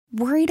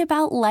Worried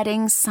about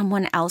letting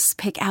someone else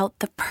pick out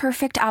the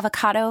perfect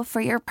avocado for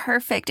your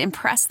perfect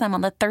impress them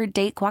on the third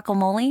date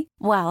guacamole?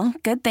 Well,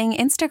 good thing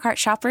Instacart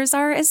shoppers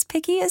are as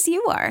picky as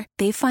you are.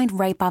 They find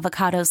ripe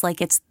avocados like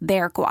it's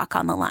their guac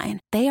on the line.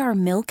 They are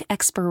milk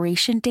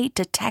expiration date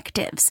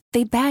detectives.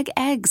 They bag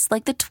eggs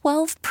like the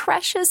 12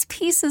 precious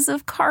pieces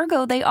of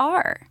cargo they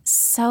are.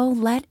 So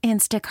let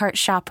Instacart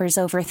shoppers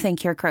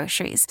overthink your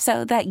groceries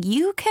so that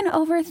you can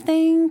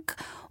overthink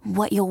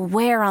what you'll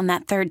wear on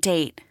that third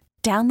date.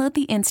 Download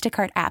the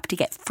Instacart app to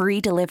get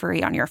free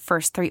delivery on your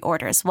first 3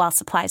 orders while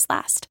supplies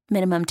last.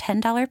 Minimum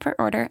 $10 per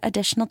order.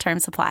 Additional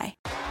terms apply.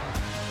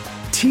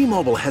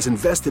 T-Mobile has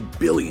invested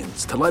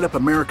billions to light up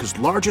America's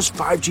largest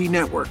 5G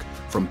network,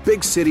 from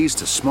big cities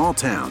to small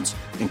towns,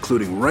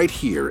 including right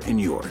here in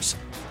yours.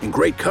 And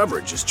great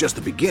coverage is just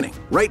the beginning.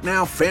 Right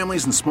now,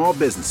 families and small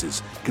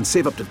businesses can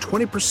save up to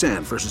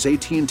 20% versus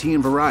AT&T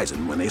and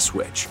Verizon when they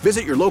switch.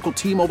 Visit your local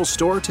T-Mobile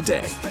store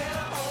today.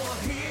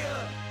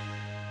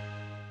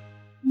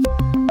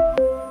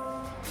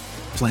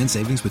 Plan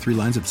savings with 3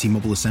 lines of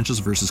T-Mobile Essentials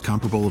versus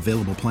comparable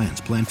available plans.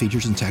 Plan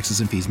features and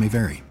taxes and fees may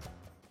vary.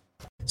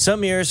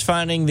 Some years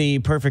finding the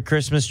perfect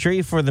Christmas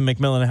tree for the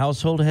McMillan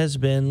household has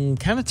been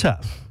kind of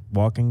tough.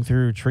 Walking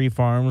through tree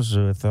farms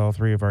with all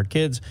 3 of our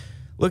kids,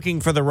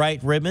 looking for the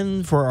right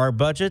ribbon for our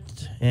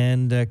budget,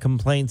 and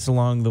complaints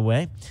along the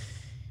way.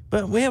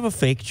 But we have a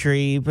fake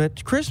tree,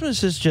 but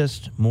Christmas is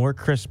just more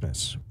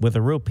Christmas with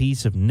a real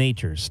piece of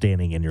nature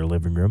standing in your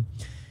living room.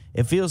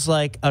 It feels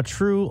like a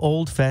true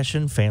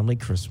old-fashioned family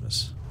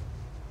Christmas.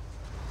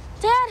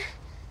 Dad,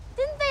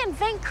 didn't they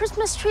invent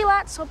Christmas tree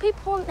lots so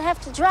people wouldn't have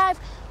to drive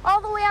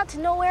all the way out to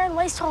nowhere and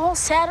waste a whole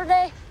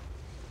Saturday?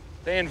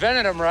 They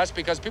invented them, Russ,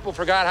 because people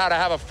forgot how to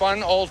have a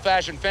fun,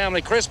 old-fashioned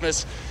family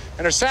Christmas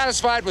and are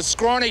satisfied with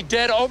scrawny,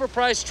 dead,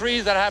 overpriced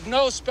trees that have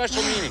no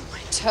special meaning.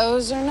 My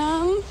toes are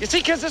numb. You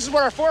see, kids, this is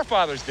what our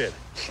forefathers did.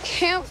 I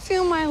can't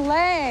feel my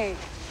leg.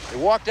 They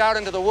walked out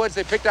into the woods,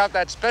 they picked out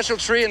that special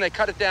tree, and they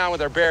cut it down with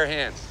their bare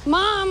hands.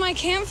 Mom, I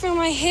can't feel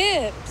my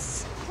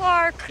hips.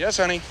 Clark. Yes,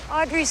 honey?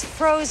 Audrey's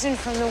frozen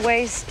from the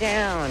waist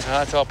down.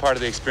 That's all part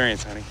of the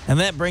experience, honey. And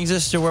that brings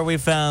us to where we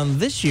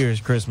found this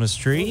year's Christmas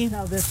tree.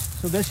 Now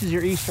this is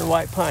your eastern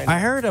white pine. I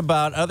heard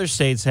about other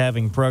states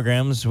having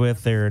programs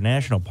with their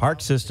national park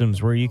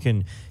systems where you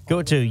can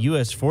go to a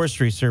U.S.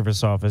 Forestry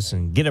Service office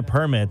and get a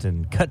permit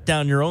and cut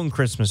down your own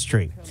Christmas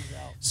tree.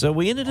 So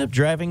we ended up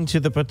driving to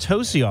the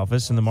Potosi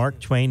office in the Mark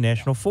Twain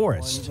National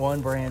Forest.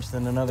 One branch,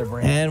 then another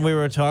branch. And we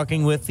were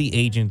talking with the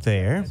agent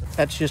there.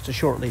 That's just a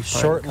short leaf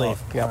pine. Short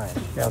leaf pine.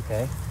 Yep.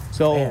 Okay.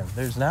 So man,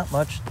 there's not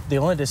much. The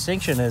only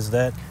distinction is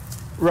that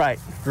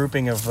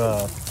grouping of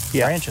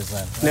branches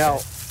then. Okay. Now,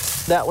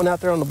 that one out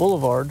there on the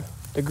boulevard,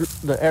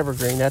 the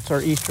evergreen, that's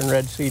our eastern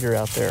red cedar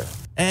out there.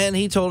 And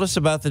he told us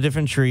about the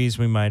different trees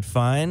we might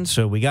find.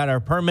 So we got our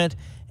permit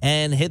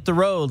and hit the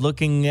road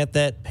looking at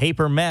that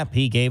paper map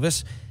he gave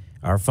us.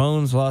 Our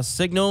phones lost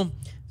signal,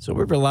 so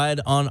we relied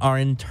on our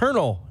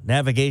internal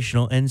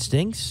navigational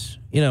instincts.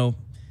 You know,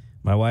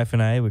 my wife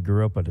and we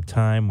grew up at a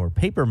time where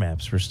paper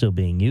maps were still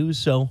being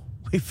used, so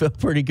we felt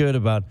pretty good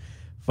about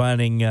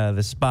finding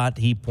the spot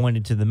he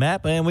pointed to the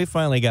map, and we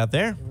finally got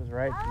there. It was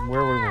right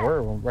where we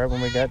were, right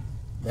when we got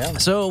down.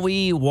 So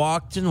we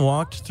walked and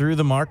walked through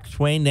the Mark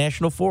Twain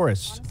National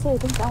Forest. I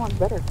think that one's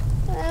better.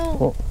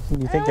 Well,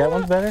 you think that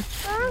one's better?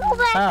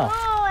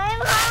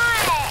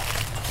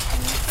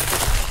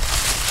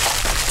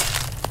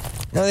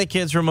 Now, the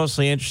kids were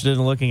mostly interested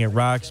in looking at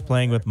rocks,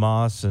 playing with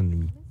moss,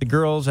 and the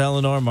girls,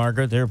 Eleanor and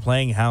Margaret, they were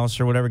playing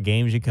house or whatever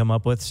games you come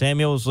up with.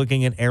 Samuel was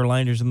looking at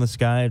airliners in the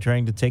sky,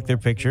 trying to take their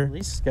picture. At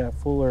least it's got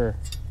fuller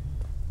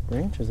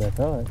branches, I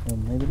thought. Well,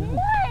 maybe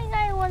not.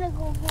 I want to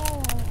go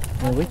home.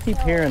 Yeah, we keep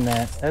hearing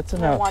that. That's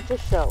enough. I want to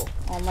show.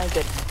 Oh, my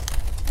goodness.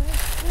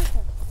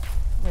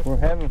 We're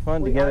having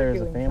fun together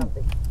as a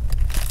family.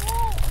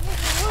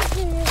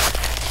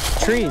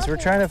 Trees. We're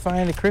trying to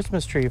find a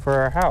Christmas tree for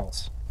our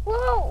house.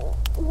 Whoa.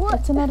 What?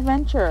 It's an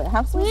adventure.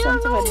 Have some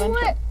sense of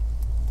adventure.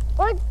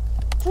 What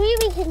tree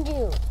we can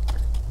do.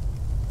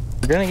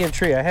 We're going to get a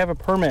tree. I have a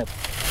permit.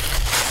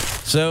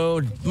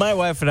 So my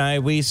wife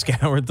and we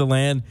scoured the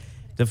land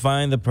to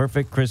find the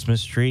perfect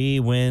Christmas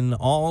tree when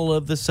all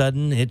of the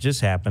sudden it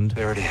just happened.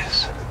 There it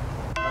is.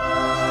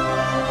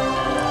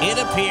 It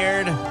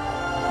appeared.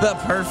 The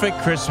perfect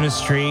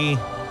Christmas tree.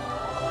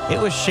 It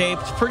was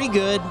shaped pretty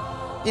good.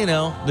 You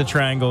know, the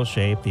triangle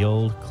shape, the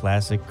old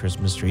classic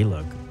Christmas tree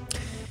look.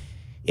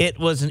 It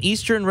was an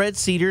eastern red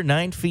cedar,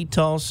 9 feet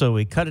tall, so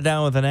we cut it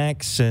down with an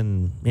axe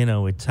and,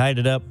 we tied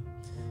it up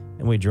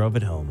and we drove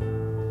it home.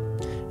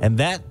 And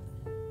that,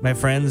 my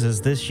friends, is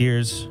this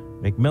year's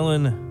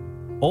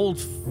McMillan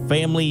old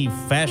family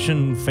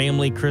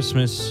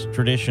Christmas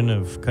tradition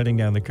of cutting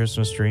down the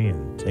Christmas tree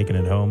and taking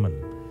it home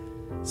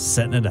and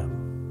setting it up.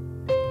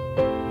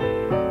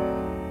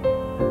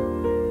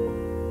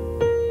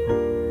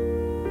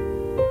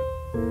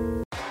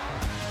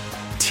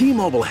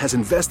 T-Mobile has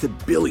invested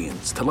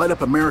billions to light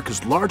up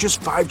America's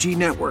largest 5G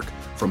network,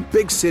 from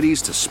big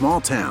cities to small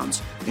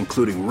towns,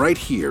 including right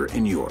here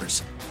in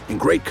yours. And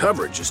great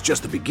coverage is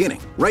just the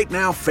beginning. Right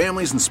now,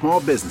 families and small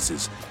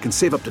businesses can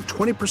save up to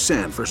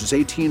 20% versus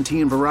AT&T and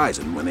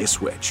Verizon when they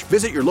switch.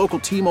 Visit your local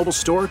T-Mobile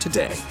store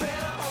today.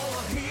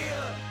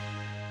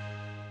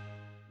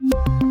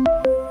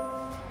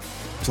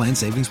 Plan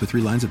savings with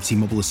 3 lines of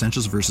T-Mobile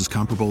Essentials versus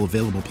comparable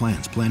available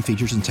plans. Plan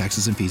features and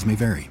taxes and fees may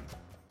vary.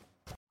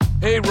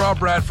 Hey, Rob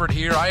Bradford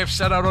here. I have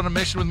set out on a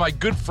mission with my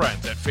good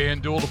friends at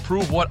FanDuel to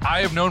prove what I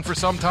have known for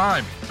some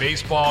time.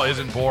 Baseball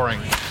isn't boring.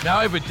 Now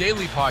I have a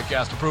daily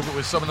podcast to prove it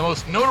with some of the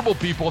most notable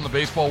people in the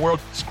baseball world,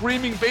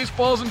 screaming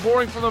baseball isn't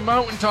boring from the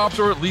mountaintops,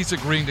 or at least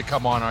agreeing to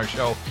come on our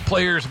show.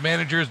 Players,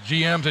 managers,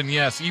 GMs, and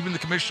yes, even the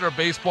commissioner of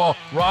baseball,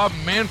 Rob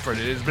Manfred.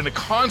 It has been a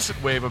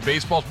constant wave of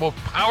baseball's most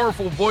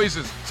powerful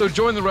voices. So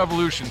join the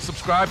revolution.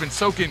 Subscribe and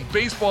soak in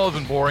Baseball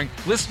Isn't Boring.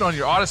 Listen on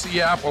your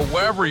Odyssey app or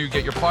wherever you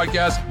get your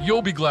podcasts.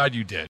 You'll be glad you did.